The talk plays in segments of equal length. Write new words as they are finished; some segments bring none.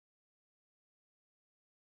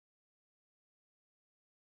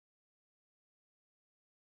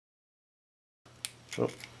Oh.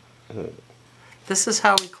 This is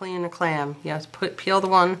how we clean a clam. You have to peel the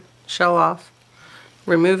one shell off,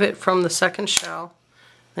 remove it from the second shell,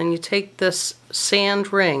 then you take this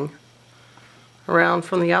sand ring around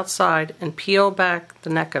from the outside and peel back the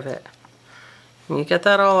neck of it. And you get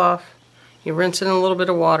that all off, you rinse it in a little bit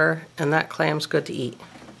of water, and that clam's good to eat.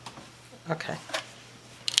 Okay.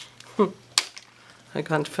 Are you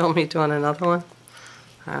going to film me doing another one?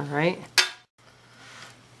 Alright.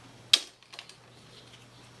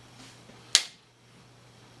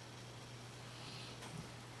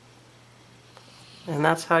 And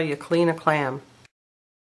that's how you clean a clam.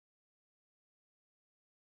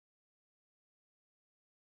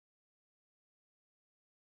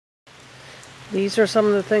 These are some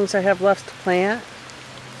of the things I have left to plant.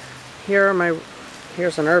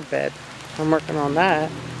 Here's an herb bed. I'm working on that.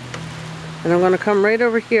 And I'm going to come right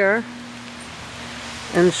over here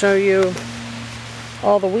and show you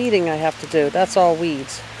all the weeding I have to do. That's all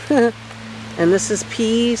weeds. And this is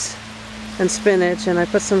peas and spinach, and I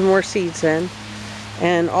put some more seeds in.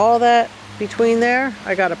 And all that between there,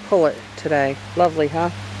 I got to pull it today. Lovely, huh?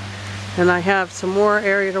 And I have some more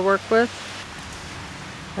area to work with.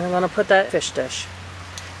 And I'm going to put that fish dish.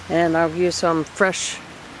 And I'll use some fresh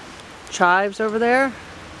chives over there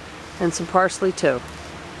and some parsley too.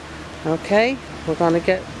 Okay, we're going to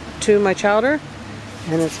get to my chowder.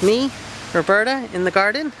 And it's me, Roberta, in the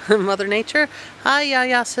garden, Mother Nature. Hi,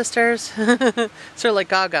 ya sisters. Sort of like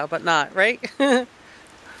Gaga, but not, right?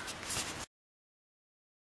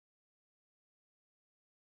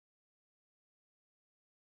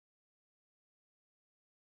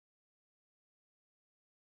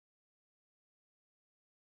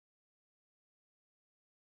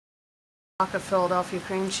 Block of Philadelphia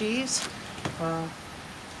cream cheese.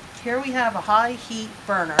 Here we have a high heat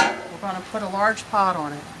burner. We're going to put a large pot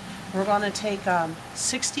on it. We're going to take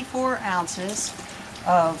 64 ounces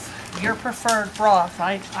of your preferred broth.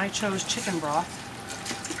 I chose chicken broth.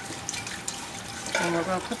 And we're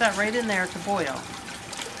going to put that right in there to boil.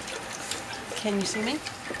 Can you see me?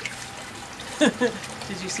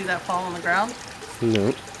 Did you see that fall on the ground?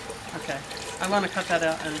 No. Okay. I'm going to cut that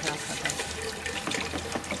out and half. Okay.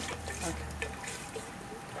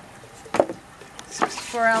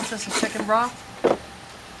 64 ounces of chicken broth.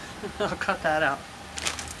 I'll cut that out.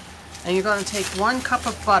 And you're going to take 1 cup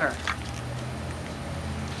of butter.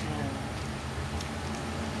 And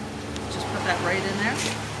just put that right in there.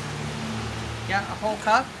 Yeah, a whole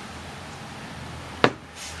cup.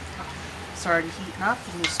 It's already heating up,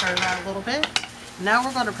 and we stir that a little bit. Now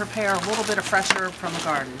we're going to prepare a little bit of fresh herb from the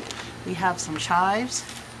garden. We have some chives,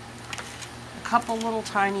 a couple little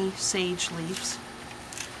tiny sage leaves,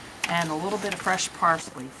 and a little bit of fresh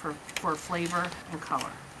parsley for flavor and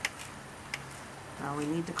color. Now we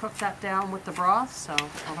need to cook that down with the broth, so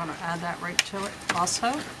we're going to add that right to it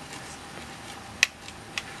also.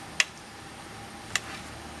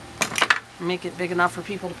 Make it big enough for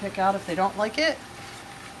people to pick out if they don't like it.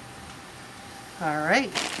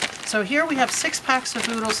 Alright, so here we have 6 packs of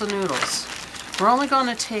oodles and noodles. We're only going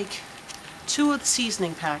to take 2 of the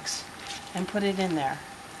seasoning packs and put it in there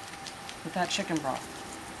with that chicken broth.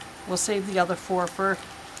 We'll save the other 4 for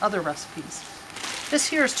other recipes. This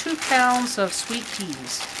here is 2 pounds of sweet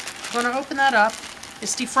peas. We're going to open that up.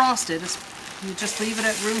 It's defrosted. You just leave it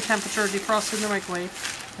at room temperature, defrost it in the microwave,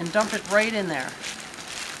 and dump it right in there.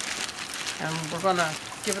 And we're going to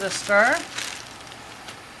give it a stir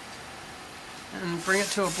and bring it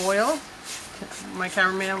to a boil. My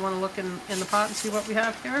cameraman want to look in the pot and see what we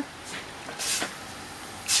have here.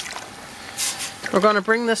 We're going to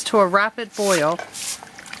bring this to a rapid boil.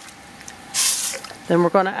 Then we're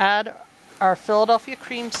going to add our Philadelphia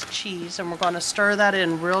cream cheese, and we're going to stir that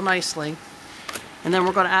in real nicely. And then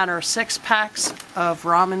we're going to add our 6 packs of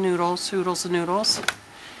ramen noodles, oodles and noodles.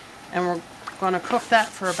 And we're going to cook that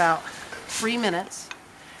for about 3 minutes.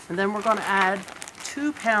 And then we're going to add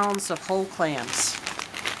 2 pounds of whole clams.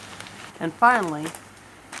 And finally,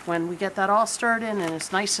 when we get that all stirred in and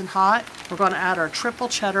it's nice and hot, we're going to add our triple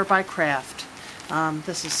cheddar by Kraft.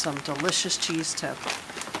 This is some delicious cheese too.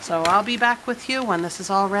 So I'll be back with you when this is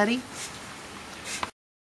all ready.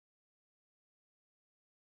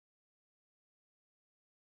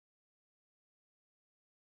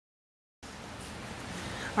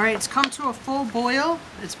 Alright, it's come to a full boil.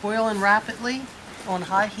 It's boiling rapidly on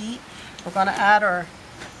high heat. We're going to add our,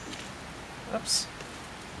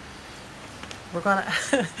 we're going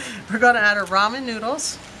to add our ramen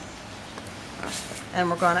noodles, and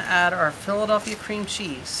we're going to add our Philadelphia cream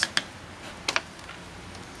cheese.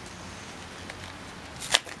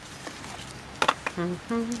 And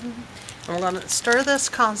we're going to stir this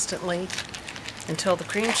constantly until the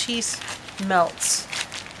cream cheese melts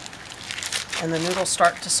and the noodles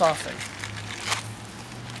start to soften.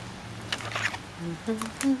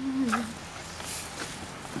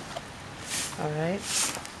 Alright.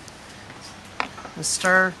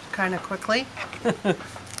 Stir kind of quickly.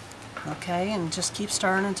 Okay, and just keep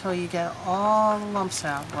stirring until you get all the lumps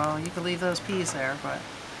out. Well, you could leave those peas there, but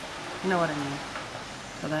you know what I mean.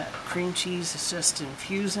 So that cream cheese is just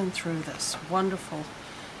infusing through this wonderful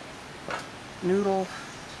noodle,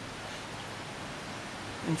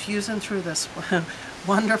 infusing through this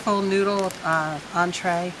wonderful noodle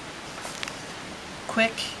entree.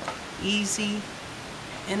 Quick, easy,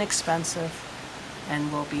 inexpensive,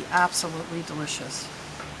 and will be absolutely delicious.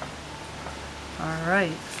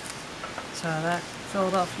 Alright, so that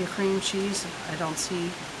Philadelphia cream cheese, I don't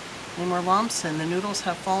see any more lumps, and the noodles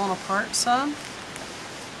have fallen apart some.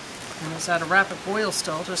 And it's at a rapid boil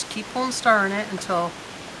still. Just keep on stirring it until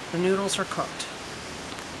the noodles are cooked.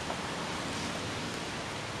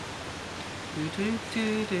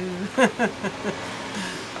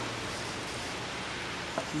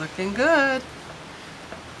 Looking good.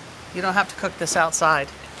 You don't have to cook this outside.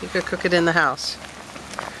 You could cook it in the house.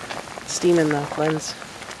 Steaming the lens.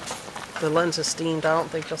 The lens is steamed. I don't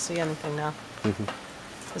think you'll see anything now.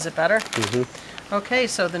 Is it better? Okay,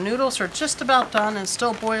 so the noodles are just about done and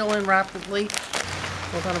still boiling rapidly.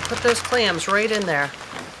 We're going to put those clams right in there.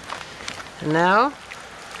 And now,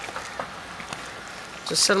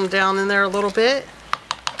 just set them down in there a little bit,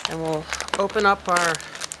 and we'll open up our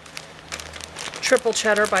triple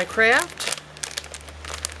cheddar by Kraft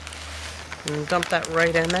and dump that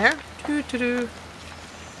right in there.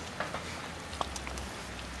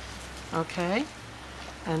 Okay,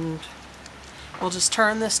 and we'll just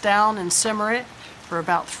turn this down and simmer it for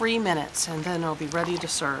about 3 minutes, and then it'll be ready to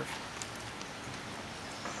serve.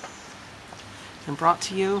 And brought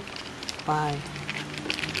to you by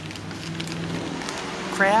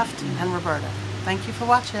Kraft and Roberta. Thank you for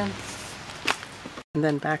watching. And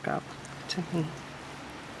then back up to me.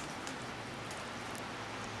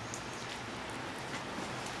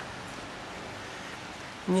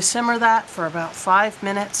 And you simmer that for about 5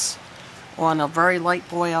 minutes on a very light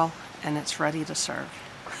boil, and it's ready to serve.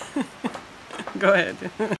 Go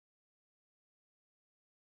ahead.